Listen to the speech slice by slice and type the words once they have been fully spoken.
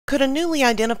Could a newly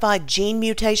identified gene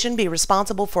mutation be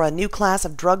responsible for a new class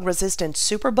of drug-resistant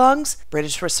superbugs?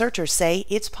 British researchers say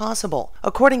it's possible.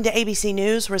 According to ABC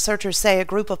News, researchers say a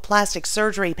group of plastic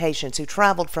surgery patients who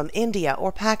traveled from India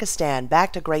or Pakistan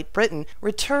back to Great Britain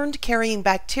returned carrying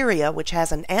bacteria which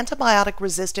has an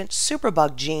antibiotic-resistant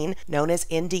superbug gene known as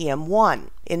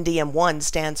NDM-1. NDM-1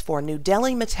 stands for New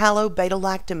Delhi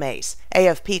metallo-beta-lactamase.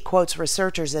 AFP quotes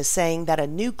researchers as saying that a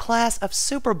new class of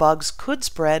superbugs could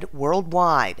spread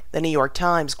worldwide. The New York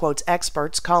Times quotes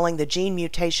experts calling the gene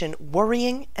mutation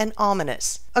worrying and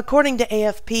ominous. According to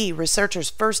AFP, researchers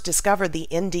first discovered the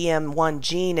NDM-1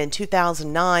 gene in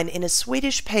 2009 in a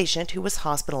Swedish patient who was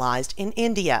hospitalized in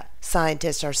India.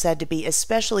 Scientists are said to be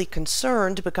especially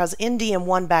concerned because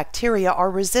NDM-1 bacteria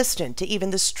are resistant to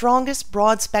even the strongest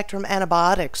broad-spectrum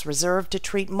antibiotics reserved to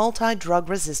treat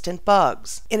multi-drug-resistant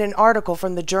bugs. In an article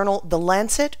from the journal The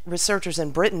Lancet, researchers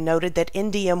in Britain noted that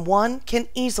NDM-1 can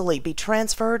easily be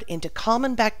transferred into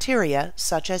common bacteria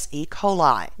such as E.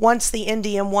 coli. Once the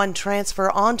NDM-1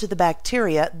 transfer onto the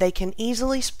bacteria, they can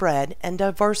easily spread and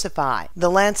diversify.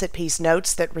 The Lancet piece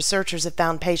notes that researchers have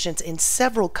found patients in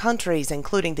several countries,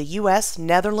 including the U.S.,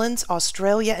 Netherlands,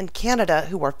 Australia, and Canada,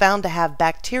 who were found to have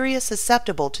bacteria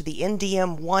susceptible to the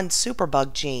NDM-1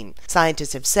 Superbug gene.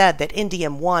 Scientists have said that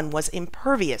NDM-1 was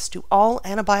impervious to all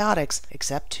antibiotics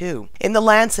except two. In The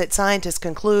Lancet, scientists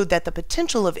conclude that the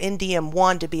potential of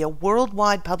NDM-1 to be a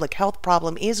worldwide public health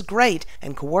problem is great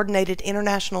and coordinated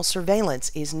international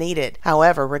surveillance is needed.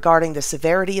 However, regarding the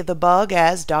severity of the bug,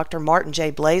 as Dr. Martin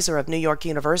J. Blazer of New York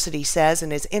University says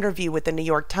in his interview with the New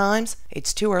York Times,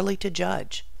 it's too early to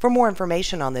judge. For more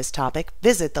information on this topic,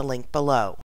 visit the link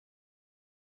below.